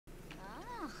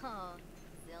Hello,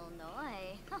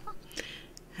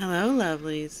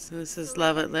 lovelies. This is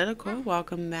Lovettlytical.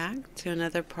 Welcome back to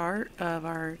another part of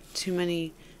our Too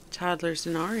Many Toddler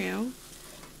scenario.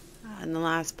 In the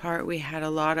last part, we had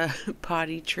a lot of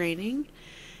potty training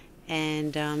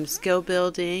and skill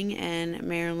building, and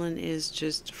Marilyn is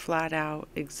just flat out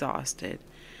exhausted.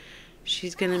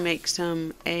 She's going to make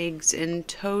some eggs and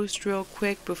toast real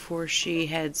quick before she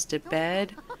heads to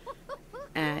bed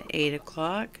at 8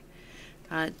 o'clock.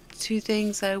 Two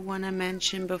things I want to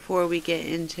mention before we get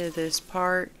into this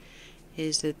part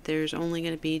is that there's only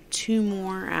going to be two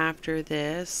more after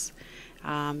this,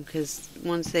 because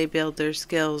once they build their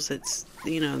skills, it's,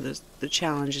 the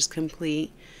challenge is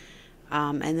complete.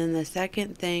 And then the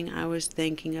second thing I was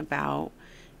thinking about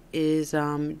is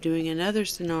doing another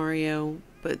scenario,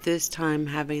 but this time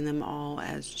having them all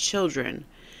as children.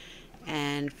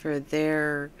 And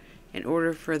in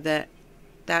order for that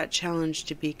challenge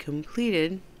to be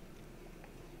completed,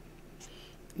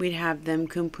 we'd have them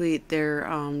complete their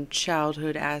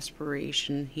childhood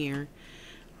aspiration here.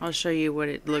 I'll show you what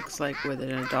it looks like with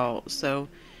an adult. So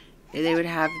they would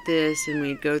have this, and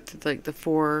we'd go through like the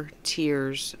 4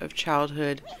 tiers of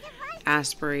childhood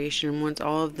aspiration. Once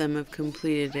all of them have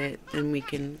completed it, then we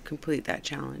can complete that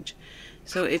challenge.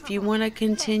 So if you want to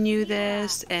continue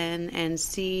this and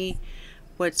see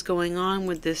what's going on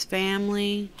with this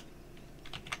family,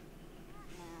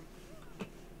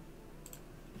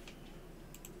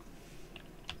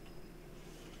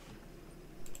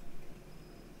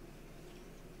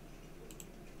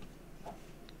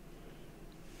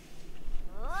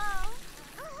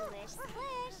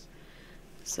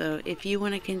 so if you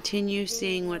want to continue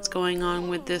seeing what's going on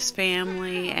with this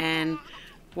family and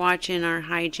watching our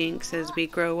hijinks as we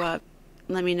grow up,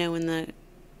 let me know in the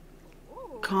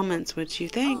comments what you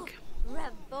think.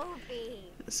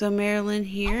 So Marilyn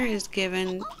here is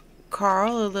giving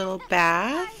Carl a little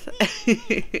bath.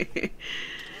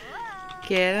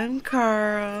 Get him,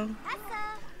 Carl.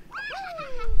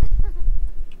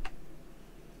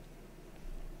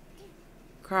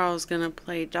 Carl's gonna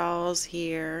play dolls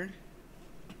here.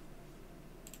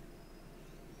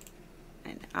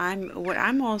 And what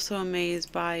I'm also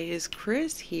amazed by is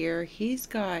Chris here. He's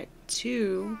got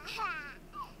 2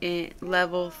 in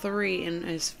level 3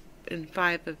 in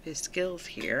 5 of his skills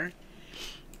here.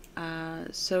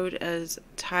 So does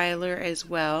Tyler as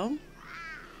well.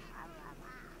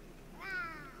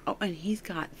 Oh, and he's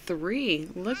got 3.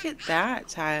 Look at that,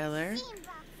 Tyler.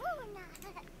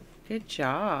 Good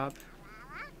job.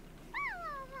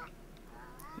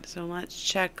 So let's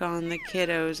check on the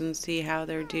kiddos and see how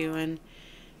they're doing.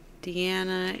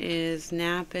 Deanna is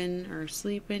napping or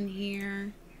sleeping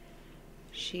here.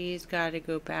 She's got to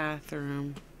go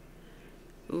bathroom.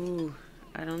 Ooh,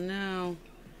 I don't know.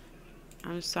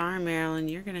 I'm sorry, Marilyn.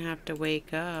 You're going to have to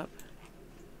wake up.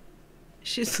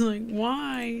 She's like,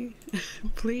 why?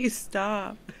 Please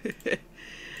stop.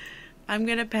 I'm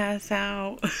going to pass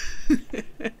out.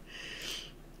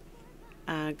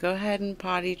 Go ahead and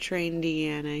potty train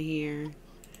Deanna here.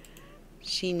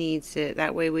 She needs it.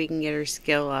 That way we can get her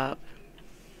skill up.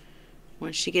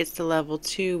 Once she gets to level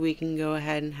 2, we can go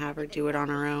ahead and have her do it on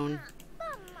her own.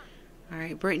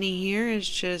 Alright, Brittany here is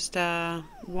just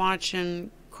watching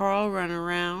Carl run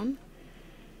around.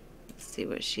 Let's see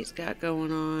what she's got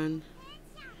going on.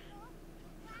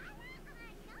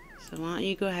 So why don't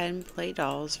you go ahead and play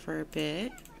dolls for a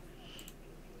bit.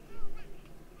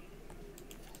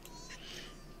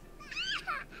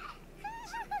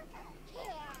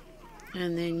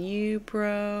 And then you,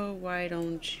 bro, why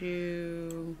don't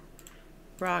you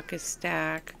rock a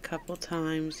stack a couple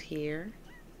times here.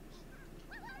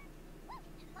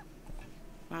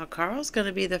 Wow, Carl's going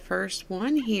to be the first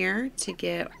one here to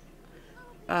get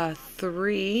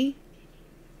 3,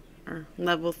 or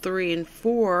level 3 and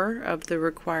 4 of the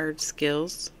required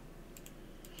skills.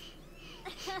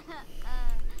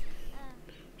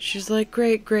 She's like,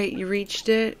 great, great, you reached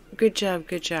it. Good job,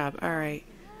 good job. All right,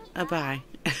 bye.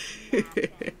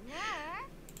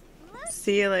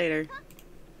 See you later.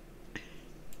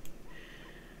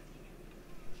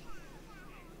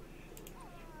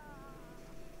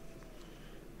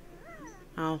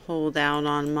 I'll hold out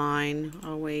on mine.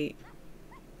 I'll wait.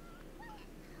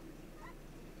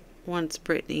 Once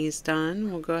Brittany's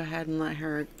done, we'll go ahead and let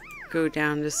her go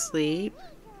down to sleep.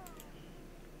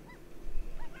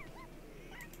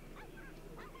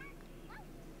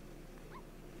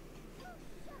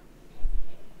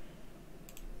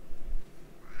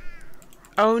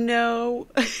 Oh no,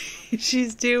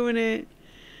 she's doing it.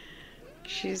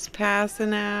 She's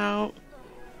passing out.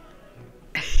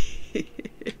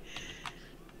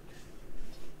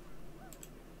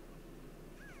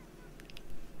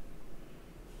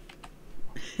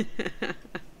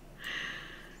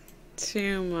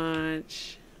 Too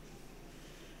much.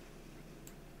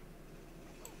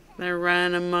 They're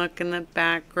running amok in the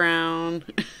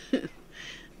background.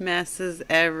 Messes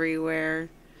everywhere.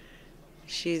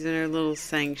 She's in her little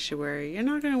sanctuary. You're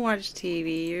not going to watch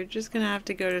TV. You're just going to have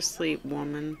to go to sleep,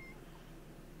 woman.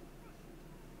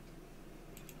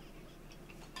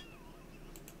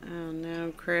 Oh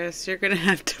no, Chris. You're going to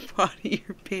have to potty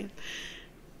your pants.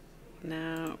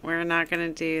 No, we're not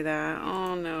going to do that.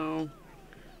 Oh no.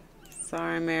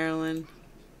 Sorry, Marilyn.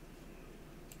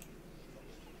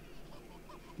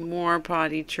 More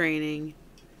potty training.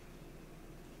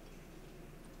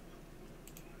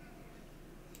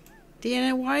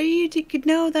 Deanna, why do you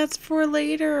no, that's for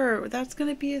later. That's going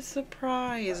to be a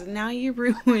surprise. Now you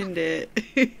ruined it.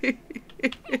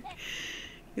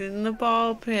 In the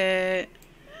ball pit.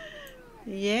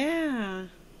 Yeah.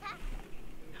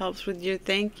 Helps with your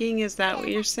thinking. Is that what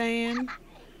you're saying?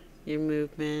 Your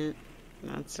movement.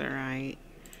 That's alright.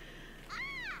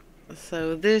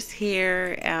 So this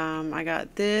here, I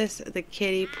got this, the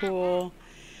kiddie pool,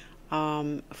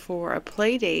 for a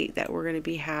play date that we're going to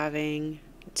be having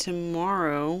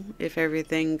tomorrow, if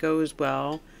everything goes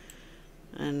well,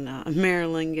 and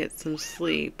Marilyn gets some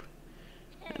sleep.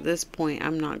 At this point,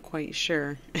 I'm not quite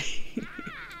sure. Yeah,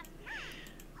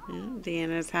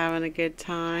 Deanna's having a good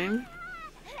time.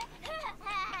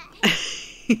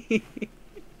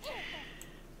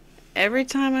 Every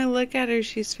time I look at her,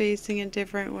 she's facing a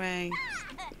different way.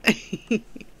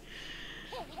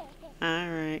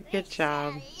 Alright, good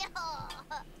job.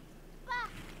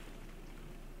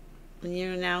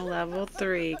 You're now level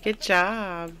 3. Good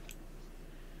job.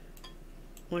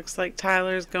 Looks like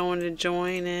Tyler's going to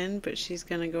join in, but she's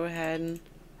going to go ahead and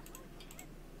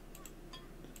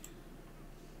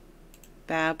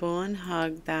babble and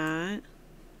hug that.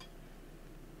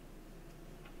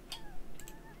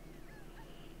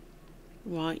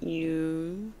 Want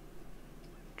you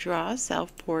draw a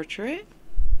self-portrait.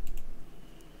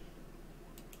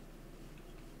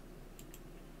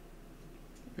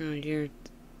 Oh, you're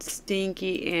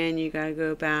stinky and you gotta go to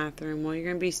the bathroom. Well, you're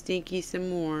gonna be stinky some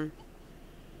more.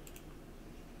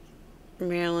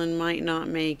 Marilyn might not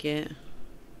make it.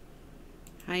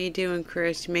 How you doing,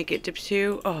 Chris? You make it to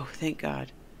 2? Oh, thank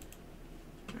God.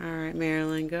 Alright,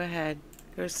 Marilyn, go ahead.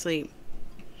 Go to sleep.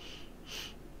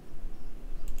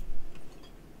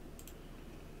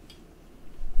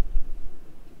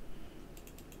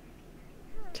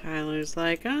 Tyler's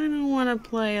like, I don't want to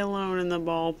play alone in the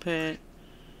ball pit.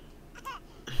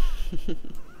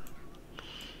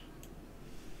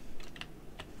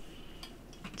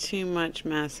 Too much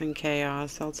mess and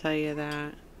chaos, I'll tell you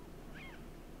that.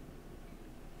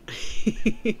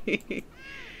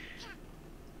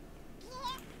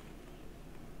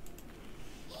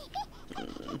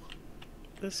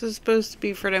 This is supposed to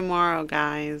be for tomorrow,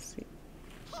 guys.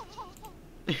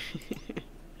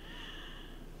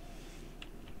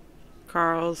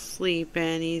 Carl's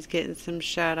sleeping. He's getting some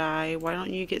shut-eye. Why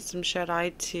don't you get some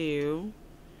shut-eye too?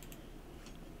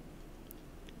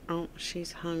 Oh,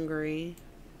 she's hungry.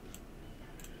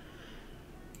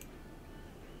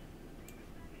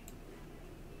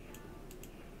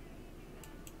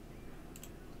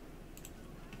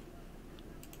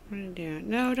 What are you doing?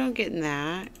 No, don't get in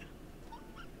that.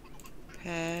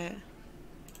 Pet.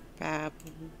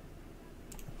 Babble.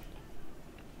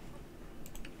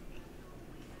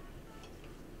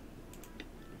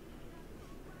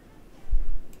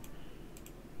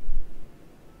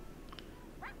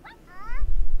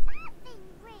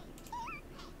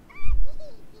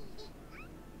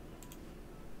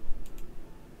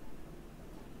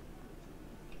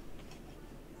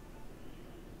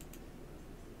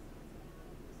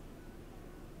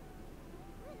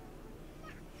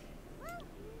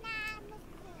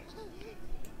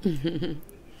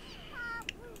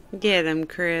 Get him,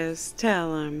 Chris.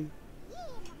 Tell him.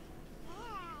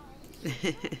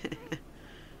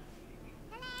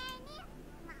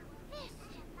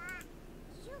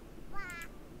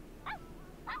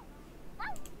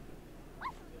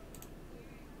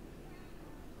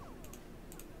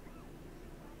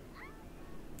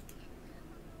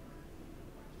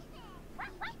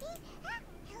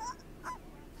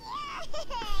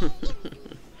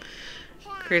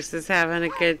 Chris is having a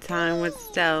good time with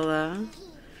Stella.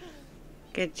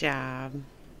 Good job.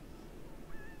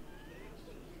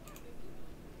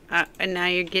 And now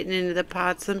you're getting into the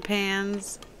pots and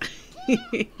pans.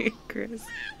 Chris.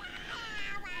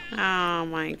 Oh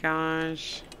my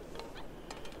gosh.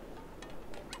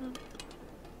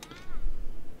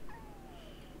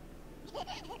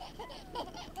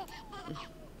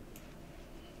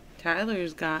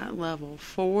 Tyler's got level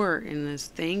 4 in his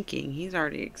thinking. He's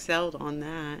already excelled on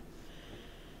that.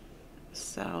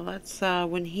 So let's,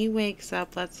 when he wakes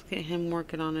up, let's get him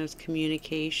working on his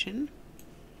communication.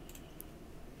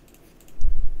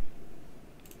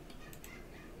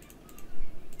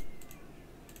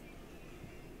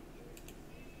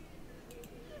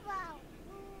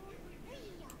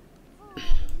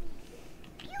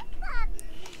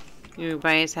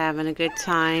 Everybody's having a good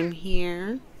time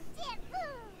here.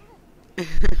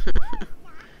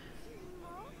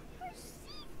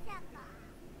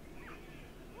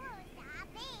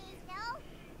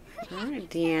 Alright,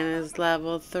 Deanna's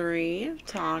level 3 of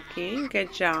talking.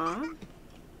 Good job.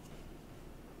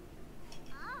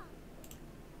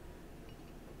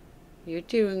 You're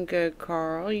doing good,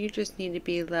 Carl. You just need to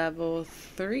be level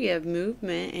 3 of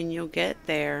movement and you'll get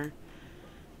there.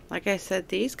 Like I said,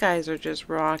 these guys are just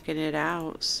rocking it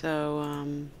out, so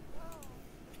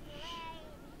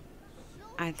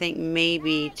I think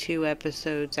maybe 2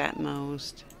 episodes at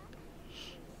most.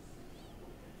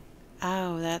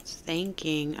 Oh, that's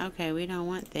thinking. Okay, we don't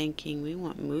want thinking, we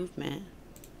want movement.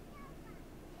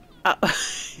 Oh.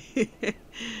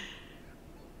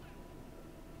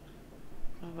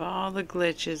 Of all the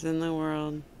glitches in the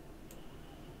world.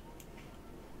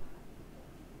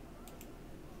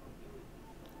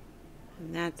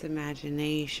 And that's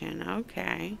imagination.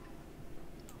 Okay.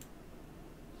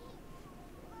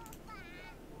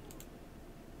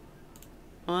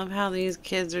 I love how these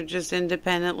kids are just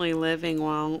independently living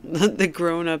while the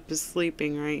grown-up is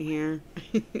sleeping right here.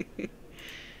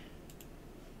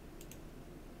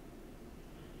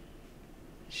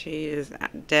 She is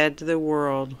dead to the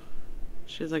world.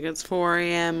 She's like, it's 4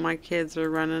 a.m. My kids are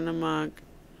running amok.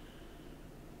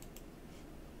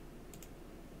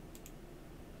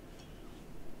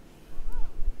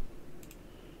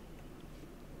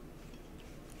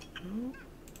 Oh.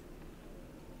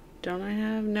 Don't I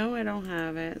have? No, I don't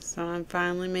have it. So I'm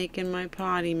finally making my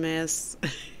potty mess.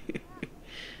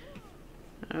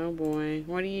 Oh boy.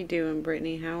 What are you doing,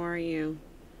 Brittany? How are you?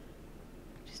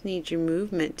 Just need your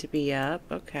movement to be up.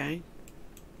 Okay.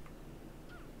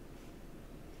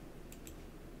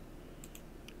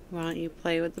 Why don't you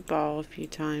play with the ball a few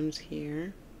times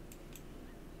here?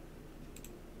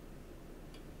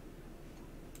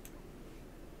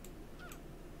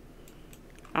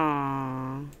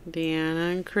 Aww,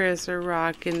 Deanna and Chris are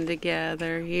rocking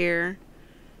together here.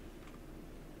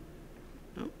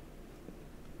 Oh.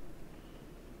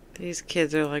 These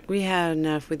kids are like, we had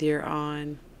enough with your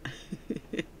on.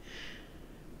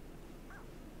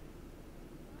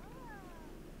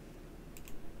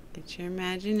 Get your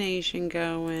imagination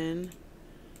going.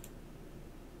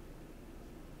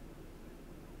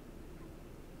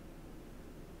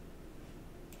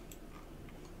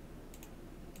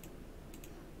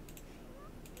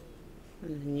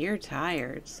 And you're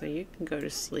tired, so you can go to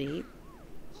sleep.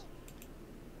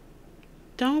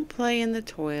 Don't play in the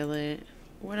toilet.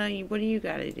 What do you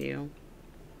gotta do?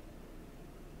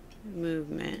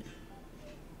 Movement.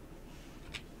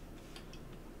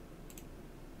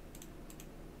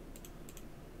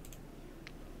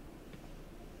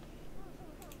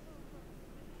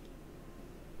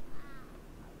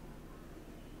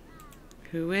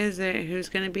 Who is it? Who's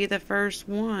gonna be the first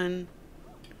one?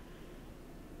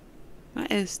 What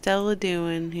is Stella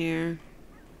doing here?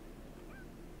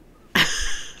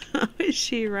 How is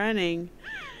she running?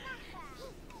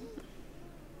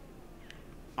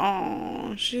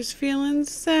 Oh, she's feeling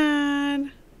sad.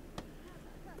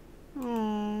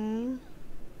 Oh,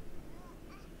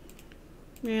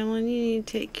 Marilyn, you need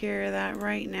to take care of that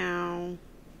right now.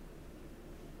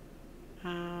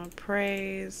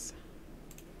 Praise,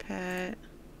 pet,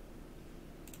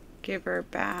 give her a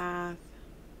bath.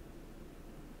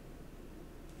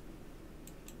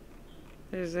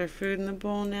 Is there food in the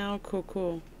bowl now? Cool,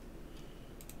 cool.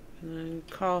 And then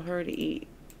call her to eat.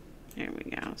 There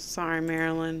we go. Sorry,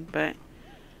 Marilyn, but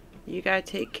you gotta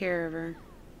take care of her.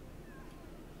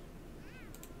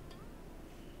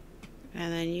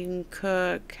 And then you can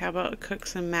cook. How about cook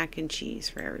some mac and cheese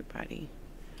for everybody?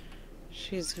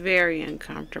 She's very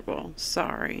uncomfortable.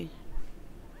 Sorry.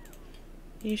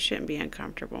 You shouldn't be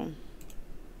uncomfortable.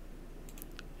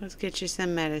 Let's get you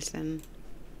some medicine.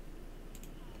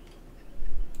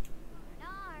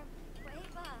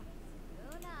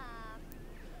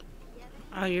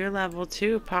 Oh, you're level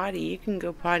 2 potty. You can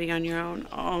go potty on your own.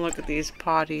 Oh, look at these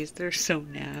potties. They're so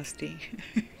nasty.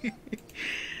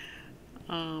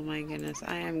 Oh my goodness.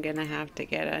 I am gonna have to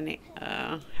get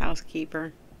a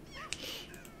housekeeper.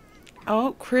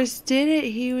 Oh, Chris did it.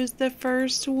 He was the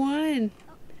first one.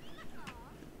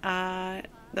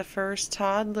 The first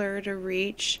toddler to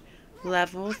reach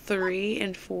Level 3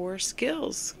 and 4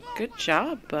 skills. Good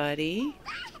job, buddy.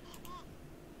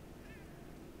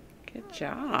 Good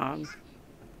job.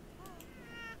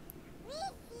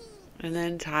 And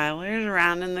then Tyler's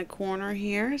around in the corner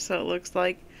here, so it looks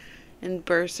like in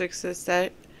birth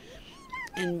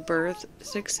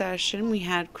succession we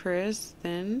had Chris,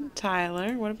 then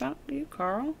Tyler. What about you,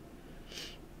 Carl?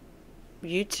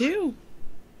 You too.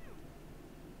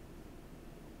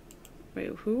 Wait,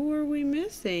 who are we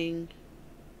missing?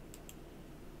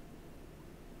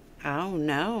 Oh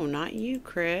no, not you,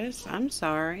 Chris. I'm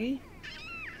sorry.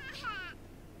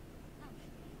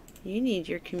 You need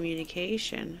your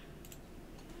communication.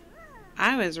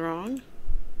 I was wrong.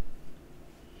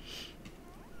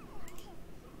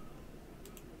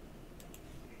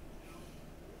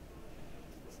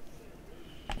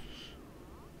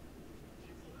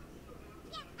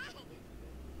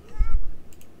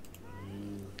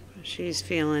 She's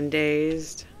feeling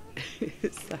dazed.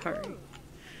 Sorry.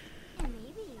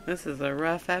 This is a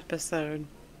rough episode.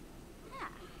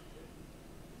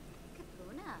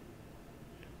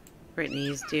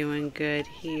 Brittany's doing good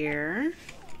here.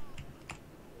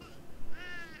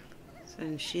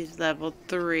 And she's level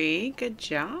 3. Good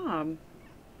job.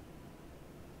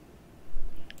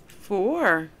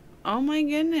 4. Oh my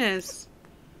goodness.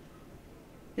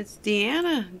 It's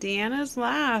Deanna. Deanna's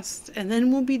last. And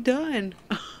then we'll be done.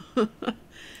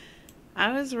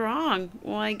 I was wrong.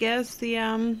 Well, I guess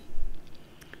the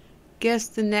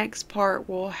next part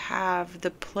will have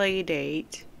the play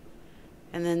date.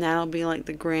 And then that'll be like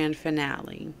the grand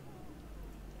finale.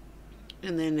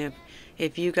 And then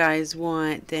if you guys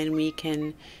want, then we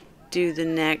can do the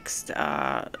next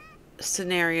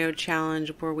scenario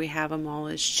challenge where we have them all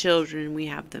as children. We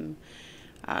have them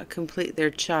complete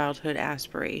their childhood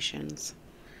aspirations.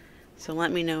 So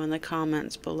let me know in the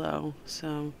comments below.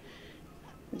 So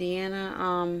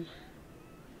Deanna,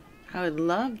 I would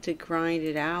love to grind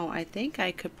it out. I think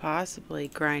I could possibly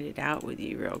grind it out with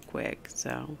you real quick.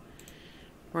 So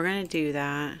we're going to do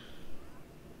that.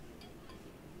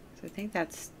 So I think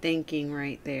that's thinking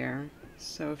right there.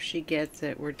 So if she gets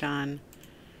it, we're done.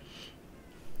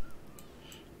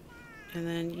 And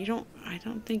then I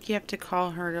don't think you have to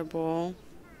call her to bowl.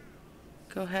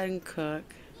 Go ahead and cook.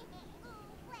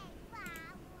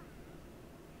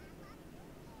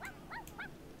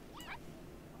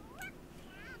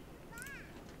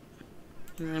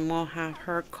 And then we'll have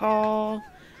her call.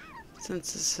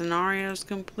 Since the scenario is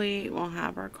complete, we'll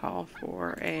have her call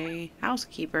for a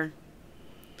housekeeper.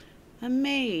 A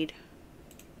maid.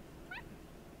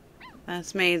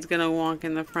 This maid's gonna walk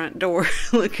in the front door.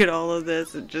 Look at all of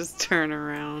this and just turn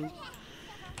around.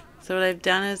 So what I've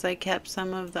done is I kept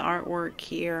some of the artwork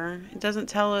here. It doesn't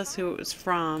tell us who it was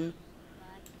from,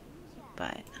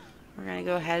 but we're gonna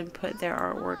go ahead and put their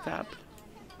artwork up.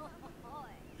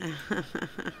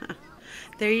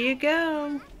 There you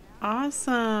go.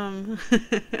 Awesome.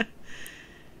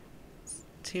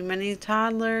 Too many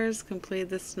toddlers. Complete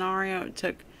the scenario. It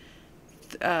took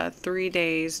 3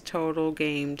 days total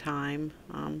game time.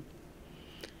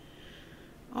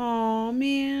 Oh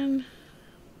man,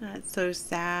 that's so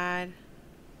sad.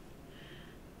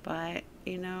 But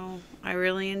you know, I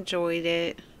really enjoyed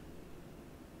it.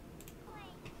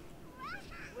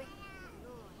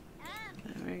 So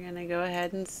we're gonna go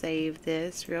ahead and save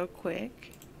this real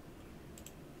quick.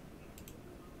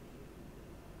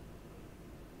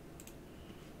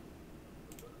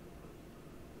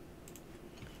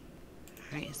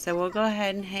 Alright, so we'll go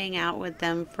ahead and hang out with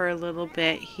them for a little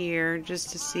bit here just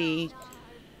to see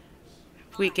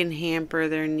if we can hamper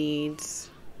their needs.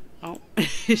 Oh,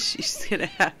 she's gonna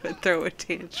have to throw a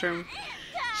tantrum.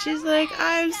 She's like,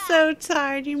 I'm so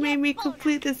tired. You made me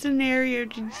complete the scenario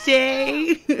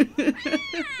today.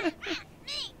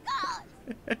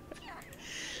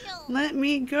 Let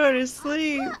me go to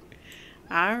sleep.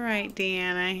 Alright,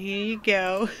 Deanna, here you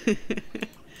go.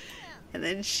 And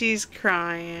then she's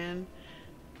crying.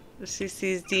 She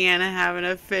sees Deanna having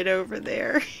a fit over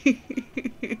there. She's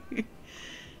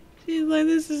like,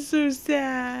 this is so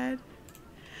sad.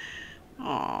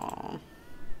 Aww.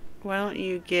 Why don't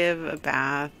you give a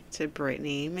bath to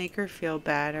Brittany? Make her feel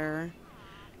better.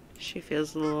 She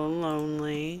feels a little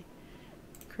lonely.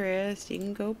 Chris, you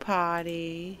can go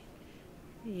potty.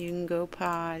 You can go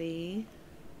potty.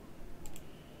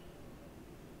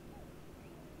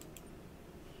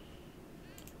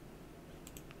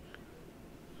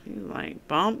 He's like,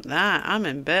 bump that. I'm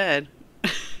in bed.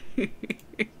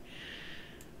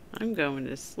 I'm going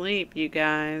to sleep, you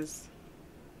guys.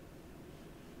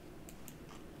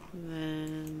 And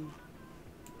then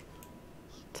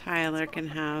Tyler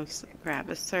can grab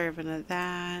a serving of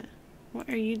that. What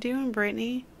are you doing,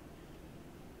 Brittany?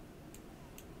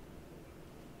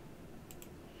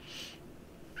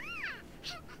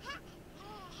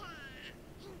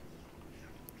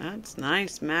 That's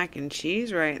nice mac and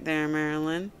cheese right there,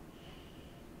 Marilyn.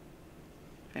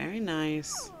 Very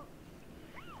nice.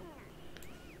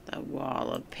 The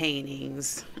wall of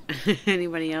paintings.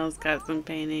 Anybody else got some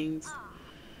paintings?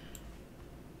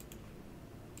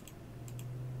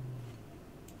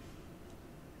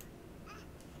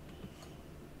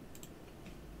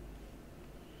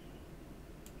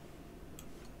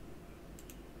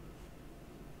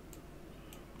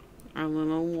 Our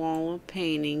little wall of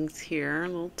paintings here.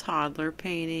 Little toddler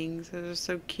paintings. Those are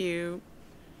so cute.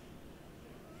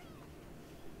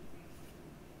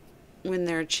 When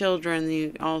they're children,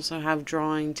 you also have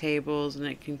drawing tables, and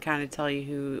it can kind of tell you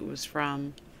who it was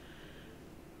from.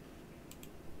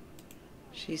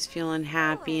 She's feeling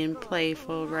happy and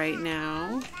playful right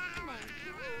now.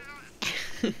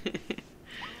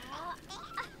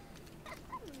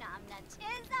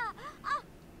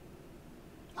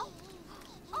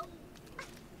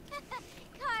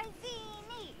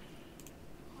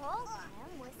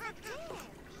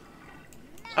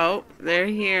 Oh, they're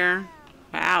here.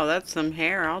 Wow, that's some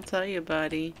hair, I'll tell you,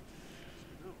 buddy.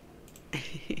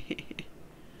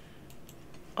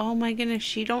 Oh my goodness,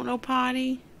 she don't know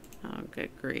potty? Oh, good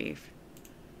grief.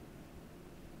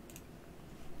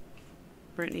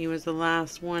 Brittany was the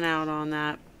last one out on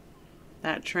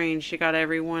that train. She got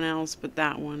everyone else but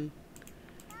that one.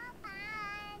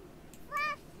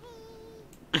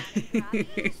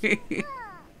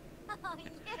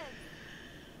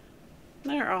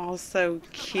 They're all so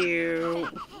cute.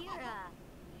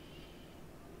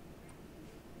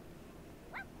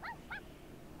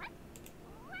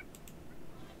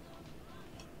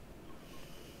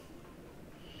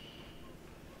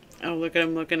 Oh, look at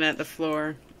him looking at the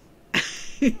floor.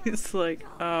 He's like,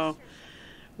 oh,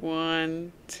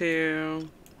 1, 2,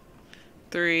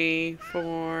 3,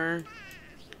 4,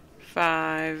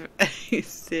 5,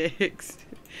 6,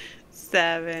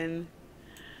 7.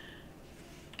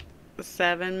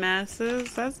 7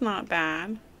 messes? That's not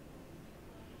bad.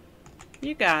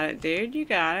 You got it, dude. You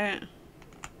got it.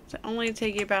 It's only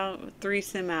take you about 3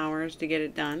 sim hours to get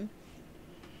it done.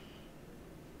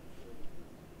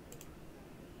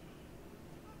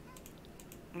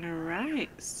 Alright,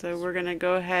 so we're going to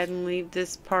go ahead and leave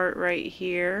this part right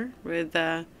here with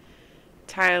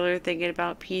Tyler thinking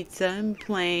about pizza and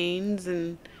planes,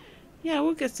 and yeah,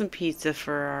 we'll get some pizza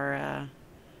for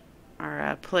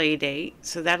our play date.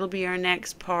 So that'll be our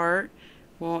next part.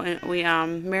 Well,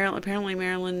 apparently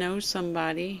Marilyn knows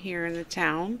somebody here in the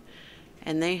town,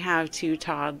 and they have 2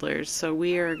 toddlers. So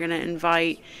we are going to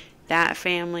invite that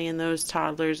family and those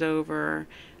toddlers over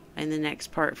in the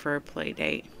next part for a play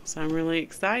date. So I'm really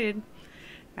excited.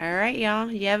 Alright, y'all.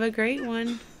 You have a great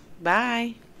one.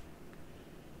 Bye.